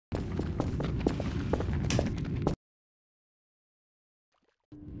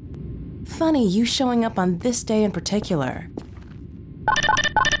funny you showing up on this day in particular.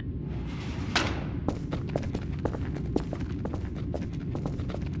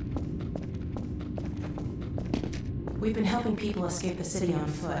 We've been helping people escape the city on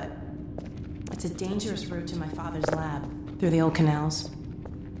foot. It's a dangerous route to my father's lab, through the old canals.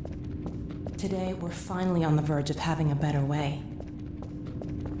 Today, we're finally on the verge of having a better way.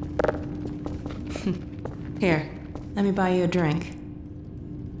 Here, let me buy you a drink.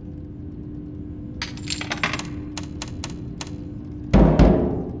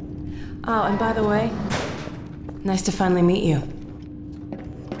 Oh, and by the way, nice to finally meet you.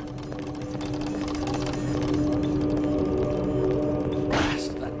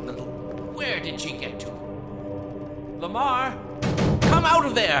 Where did she get to? Lamar, come out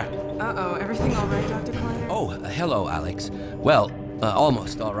of there! Uh-oh, everything all right, Dr. Kleiner? Oh, hello, Alex. Well,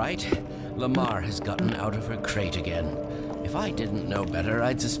 almost all right. Lamar has gotten out of her crate again. If I didn't know better,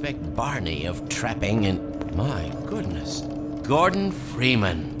 I'd suspect Barney of trapping and... My goodness. Gordon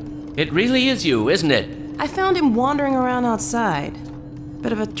Freeman. It really is you, isn't it? I found him wandering around outside.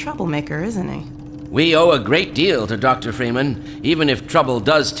 Bit of a troublemaker, isn't he? We owe a great deal to Dr. Freeman, even if trouble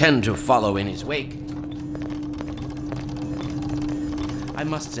does tend to follow in his wake. I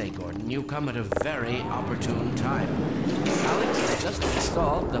must say, Gordon, you come at a very opportune time. Alex has just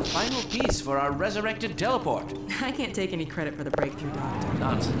installed the final piece for our resurrected teleport. I can't take any credit for the breakthrough, Doctor.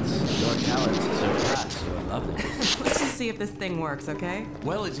 Nonsense. Your talents surpass your loveliness. Let's just see if this thing works, okay?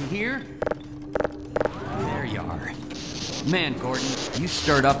 Well, is he here? There you are. Man, Gordon, you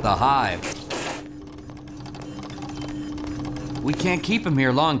stirred up the hive. We can't keep him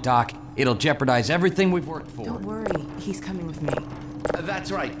here long, Doc. It'll jeopardize everything we've worked for. Don't worry, he's coming with me.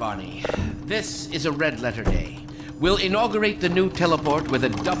 That's right, Barney. This is a red letter day. We'll inaugurate the new teleport with a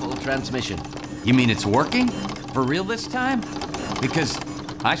double transmission. You mean it's working? For real this time? Because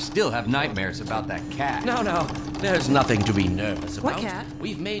I still have nightmares about that cat. No, there's nothing to be nervous about. What cat?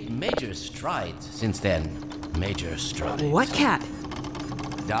 We've made major strides since then. Major strides. What cat?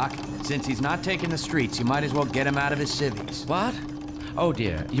 Doc, since he's not taking the streets, you might as well get him out of his civvies. What? Oh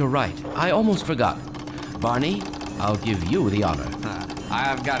dear, you're right. I almost forgot. Barney, I'll give you the honor.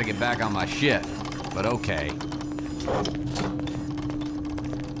 I've got to get back on my shift, but okay.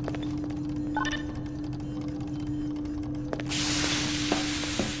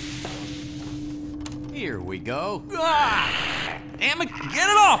 Here we go. Ah! Damn it, get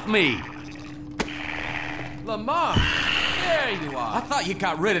it off me! Lamar, there you are. I thought you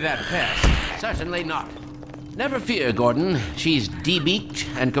got rid of that pest. Certainly not. Never fear, Gordon. She's debeaked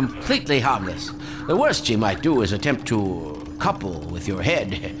and completely harmless. The worst she might do is attempt to couple with your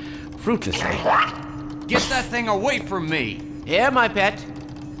head, fruitlessly. Get that thing away from me! Here, my pet.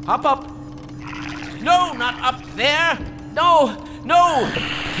 Hop up. No, not up there. No.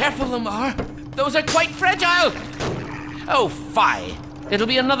 Careful, Lamar. Those are quite fragile. Oh, fie. It'll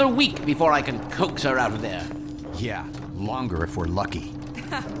be another week before I can coax her out of there. Yeah, longer if we're lucky.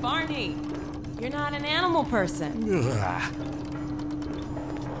 Barney, you're not an animal person. Ugh.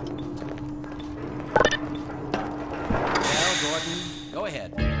 Well, Gordon, go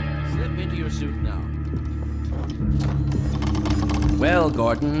ahead. Slip into your suit now. Well,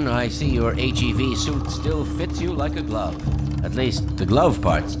 Gordon, I see your HEV suit still fits you like a glove. At least the glove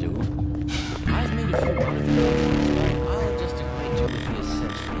parts do. I've made a few modifications, but I'll just acquaint you with the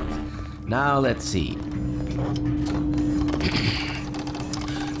essentials. Now, let's see.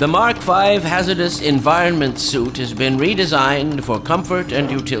 The Mark V hazardous environment suit has been redesigned for comfort and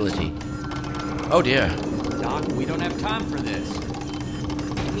utility. Oh dear. Doc, we don't have time for this.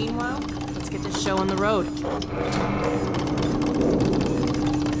 Meanwhile, let's get this show on the road.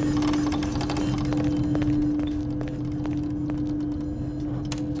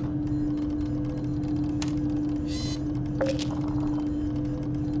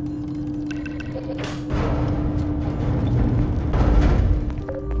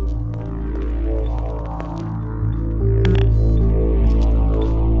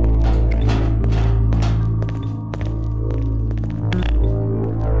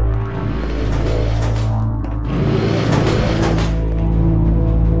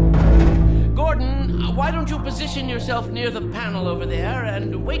 Position yourself near the panel over there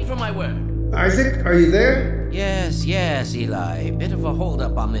and wait for my word. Isaac, are you there? Yes, Eli. Bit of a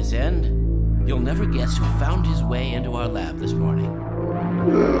holdup on this end. You'll never guess who found his way into our lab this morning.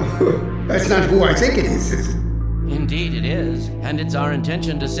 Oh, that's not who I think it is it? Indeed it is, and it's our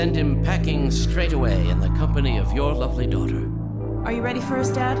intention to send him packing straight away in the company of your lovely daughter. Are you ready for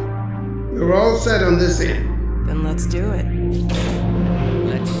us, Dad? We're all set on this end. Then let's do it.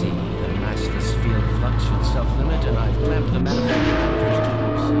 Let's see. The massless field flux should self-limit, and I've clamped the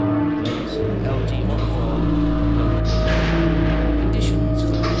manufacturing tools.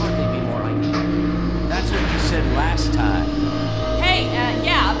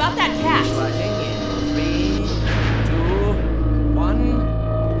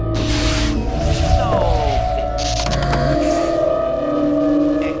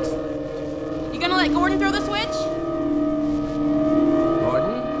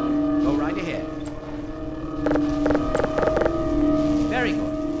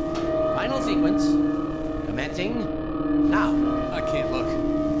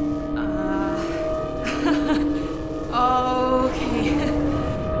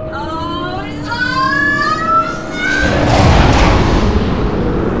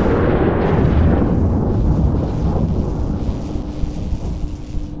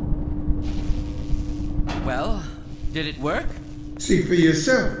 See for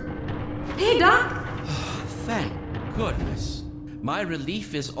yourself. Hey, Doc. Thank goodness. My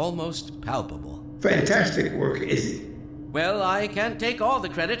relief is almost palpable. Fantastic work, Izzy. Well, I can't take all the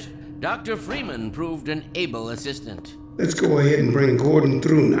credit. Dr. Freeman proved an able assistant. Let's go ahead and bring Gordon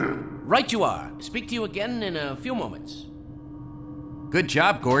through now. Right you are. Speak to you again in a few moments. Good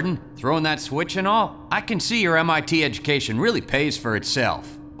job, Gordon. Throwing that switch and all. I can see your MIT education really pays for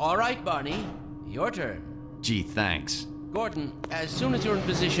itself. All right, Barney. Your turn. Gee, thanks. Gordon, as soon as you're in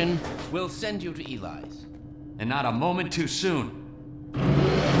position, we'll send you to Eli's. And not a moment too soon.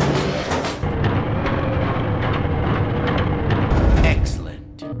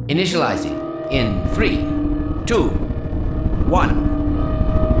 Excellent. Initializing in 3, 2,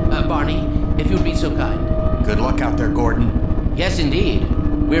 1. Barney, if you'd be so kind. Good luck out there, Gordon. Yes, indeed.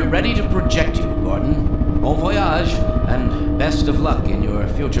 We're ready to project you, Gordon. Bon voyage, and best of luck in your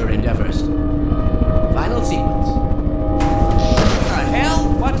future endeavors. Final sequence. What the hell?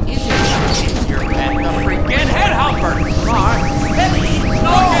 What is it? You're at the freaking head humper! Lamar, heavy!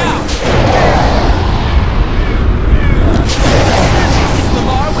 No! Is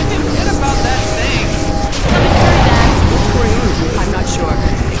Lamar with him? Forget about that thing! I'm not sure.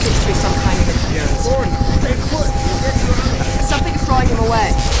 It seems to be some kind of interference. Stay put. We'll get you. Something is drawing him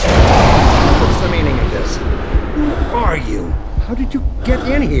away. What's the meaning of this? Who are you? How did you get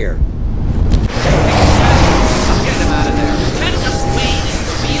in here? Get him out of there. Let us wade into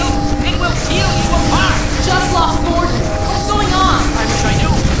the field, and we'll peel you apart! Just lost Gordon. What's going on? I wish I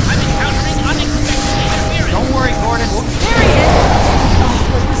knew. I'm encountering unexpected interference. Don't worry, Gordon. There he is! Oh,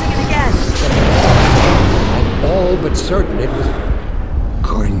 we're losing it again. I'm all but certain it was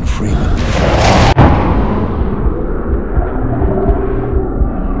Gordon Freeman.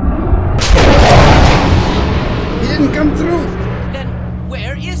 He didn't come through. Then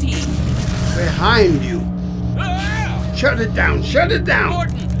where is he? Behind you. Ah! Shut it down. Shut it down.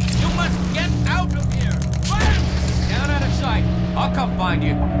 Gordon, you must get out of here. Run! Down out of sight. I'll come find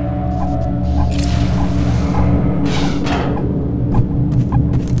you.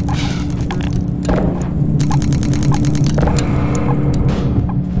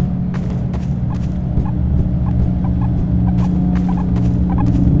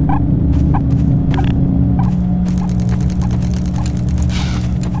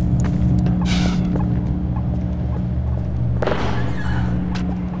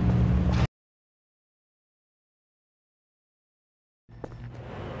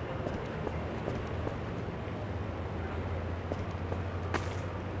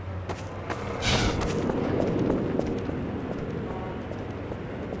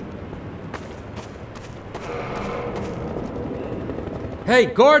 Hey,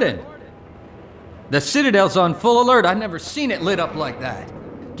 Gordon! The Citadel's on full alert. I've never seen it lit up like that.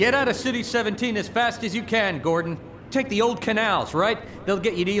 Get out of City 17 as fast as you can, Gordon. Take the old canals, right? They'll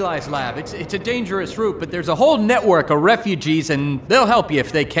get you to Eli's lab. It's a dangerous route, but there's a whole network of refugees, and they'll help you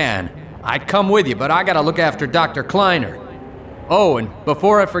if they can. I'd come with you, but I gotta look after Dr. Kleiner. Oh, and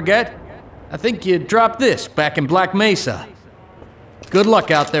before I forget, I think you dropped this back in Black Mesa. Good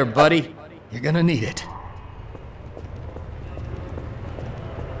luck out there, buddy. You're gonna need it.